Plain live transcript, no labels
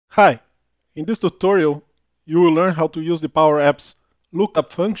Hi, in this tutorial, you will learn how to use the Power Apps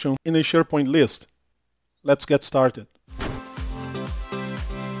Lookup function in a SharePoint list. Let's get started.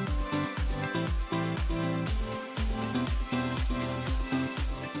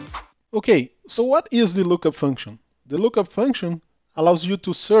 Okay, so what is the lookup function? The lookup function allows you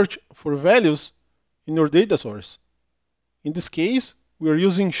to search for values in your data source. In this case, we are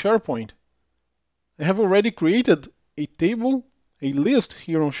using SharePoint. I have already created a table, a list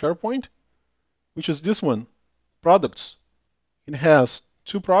here on SharePoint, which is this one, products. It has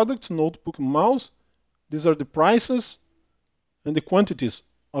two products, notebook and mouse. These are the prices and the quantities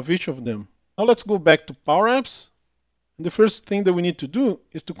of each of them. Now let's go back to Power Apps. And the first thing that we need to do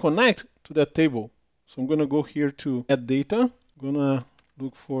is to connect to that table. So I'm going to go here to Add Data. I'm going to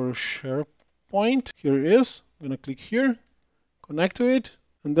look for SharePoint. Here it is. I'm going to click here, connect to it,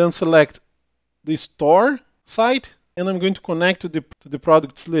 and then select the store site. And I'm going to connect to the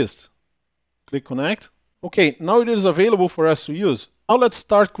products list. Click Connect. Okay, now it is available for us to use. Now let's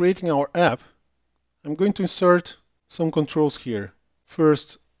start creating our app. I'm going to insert some controls here.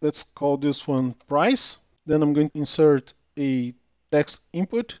 First, let's call this one price. Then I'm going to insert a text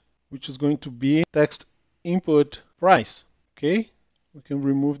input, which is going to be text input price. Okay, we can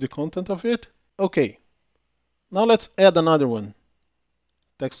remove the content of it. Okay, now let's add another one.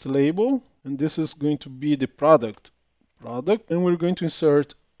 Text label, and this is going to be the product. And we're going to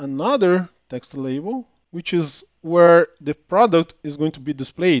insert another text label, which is where the product is going to be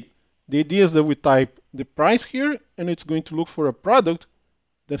displayed. The idea is that we type the price here, and it's going to look for a product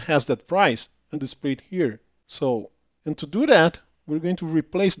that has that price and displayed here. And to do that, we're going to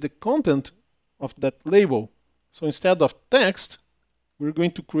replace the content of that label. So instead of text, we're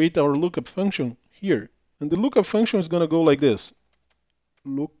going to create our lookup function here. And the lookup function is going to go like this.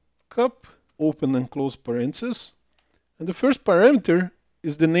 Lookup, open and close parentheses. And the first parameter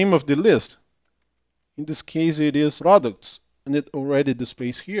is the name of the list. In this case, it is products, and it already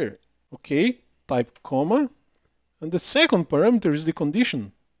displays here. Okay, type comma. And the second parameter is the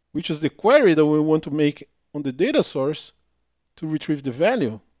condition, which is the query that we want to make on the data source to retrieve the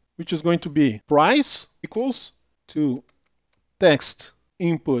value, which is going to be price equals to text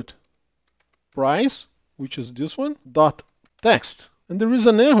input price, which is this one, dot text. And there is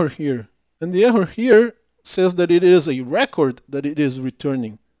an error here. And the error here says that it is a record that it is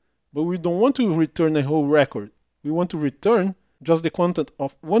returning. But we don't want to return a whole record. We want to return just the content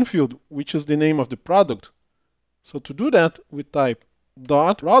of one field, which is the name of the product. So to do that, we type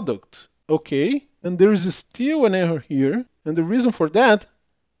dot product. Okay, and there is still an error here. And the reason for that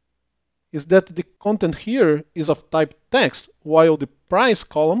is that the content here is of type text, while the price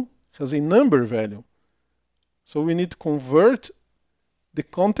column has a number value. So we need to convert the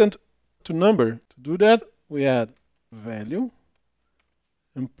content to number. To do that, we add value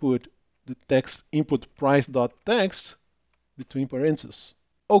and put the text input price.text between parentheses.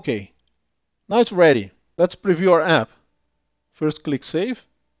 Okay, now it's ready. Let's preview our app. First click Save,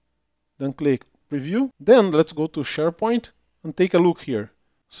 then click Preview. Then let's go to SharePoint and take a look here.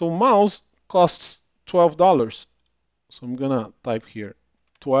 So mouse costs $12. So I'm gonna type here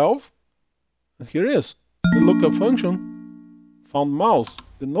 12, and here it is. The lookup function found mouse.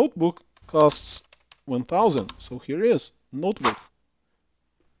 The notebook costs 1,000. So here it is, notebook.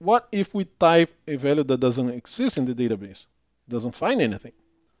 What if we type a value that doesn't exist in the database? It doesn't find anything.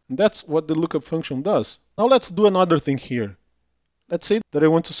 And that's what the lookup function does. Now let's do another thing here. Let's say that I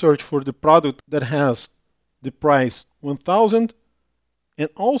want to search for the product that has the price 1,000 and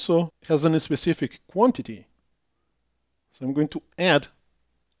also has a specific quantity. So I'm going to add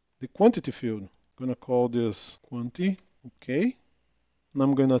the quantity field. I'm going to call this quantity. Okay. And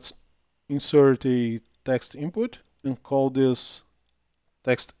I'm going to insert a text input and call this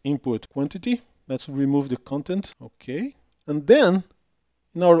text input quantity. Let's remove the content. Okay. And then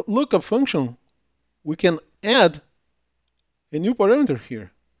in our lookup function, we can add a new parameter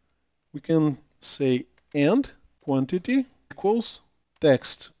here. We can say and quantity equals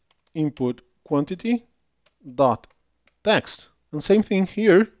text input quantity dot text. And same thing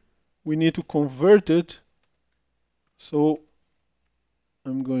here, we need to convert it. So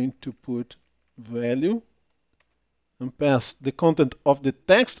I'm going to put value and pass the content of the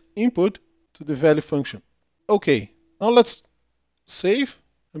text input to the value function. Okay, now let's save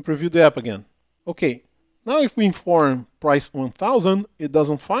and preview the app again. Okay, now if we inform price 1,000, it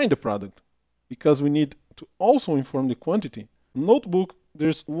doesn't find the product because we need to also inform the quantity. Notebook,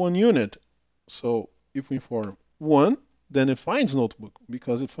 there's 1 unit. So if we inform 1, then it finds notebook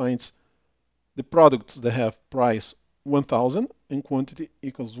because it finds the products that have price 1,000 and quantity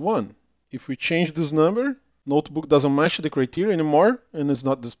equals 1. If we change this number, notebook doesn't match the criteria anymore and is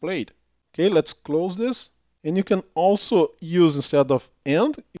not displayed. Okay, let's close this. And you can also use, instead of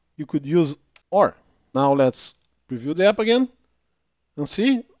and, you could use or. Now let's preview the app again and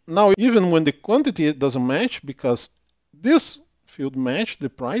see. Now even when the quantity doesn't match, because this field match the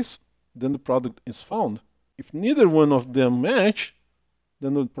price, then the product is found. If neither one of them match,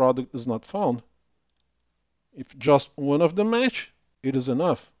 then the product is not found. If just one of them match, it is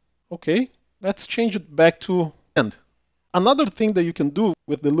enough. Okay, let's change it back to and. Another thing that you can do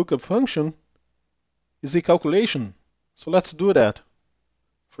with the lookup function is a calculation. So let's do that.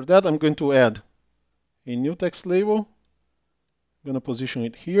 For that, I'm going to add a new text label. I'm going to position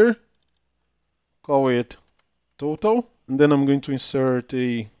it here, call it total, and then I'm going to insert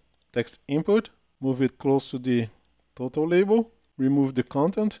a text input, move it close to the total label, remove the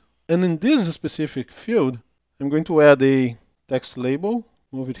content, and in this specific field, I'm going to add a text label,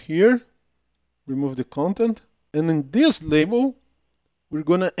 move it here, remove the content, and in this label, we're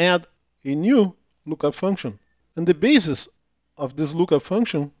going to add a new lookup function. And the basis of this lookup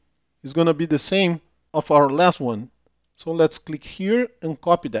function is going to be the same of our last one. So let's click here and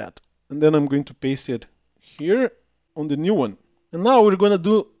copy that. And then I'm going to paste it here on the new one. And now we're going to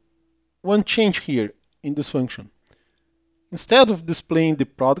do one change here in this function. Instead of displaying the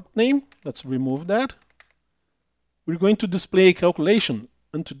product name, let's remove that. We're going to display a calculation.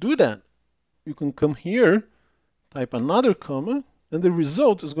 And to do that, you can come here, type another comma, and the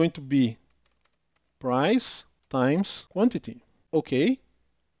result is going to be price times quantity. Okay,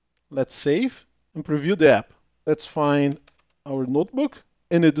 let's save and preview the app. Let's find our notebook,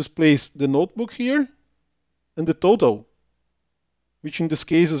 and it displays the notebook here and the total, which in this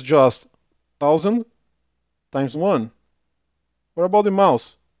case is just 1,000 times 1. What about the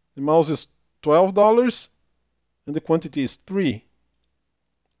mouse? The mouse is $12 and the quantity is 3.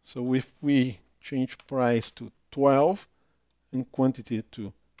 So if we change price to 12 and quantity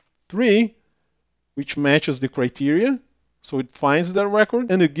to 3, which matches the criteria, so it finds that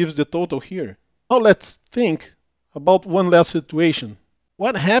record and it gives the total here. Now let's think about one last situation.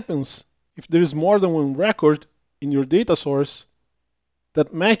 What happens if there is more than one record in your data source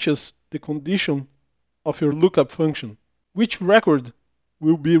that matches the condition of your lookup function? Which record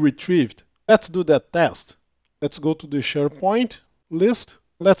will be retrieved? Let's do that test. Let's go to the Sharepoint list.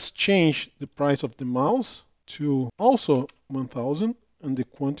 Let's change the price of the mouse to also 1,000 and the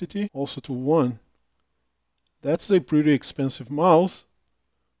quantity also to 1. That's a pretty expensive mouse.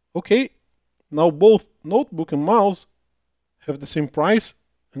 Okay, now both notebook and mouse have the same price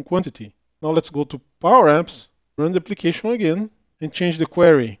and quantity. Now let's go to Power Apps, run the application again, and change the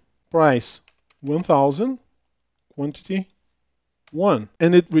query. Price 1,000, quantity 1.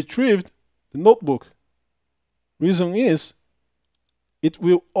 And it retrieved the notebook. Reason is, it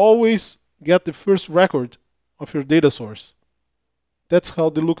will always get the first record of your data source. That's how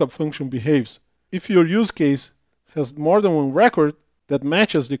the lookup function behaves. If your use case has more than one record that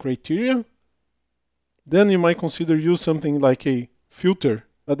matches the criteria, then you might consider use something like a filter.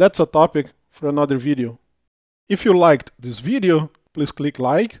 But that's a topic for another video. If you liked this video, please click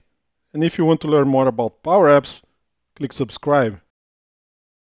like. And if you want to learn more about Power Apps, click subscribe.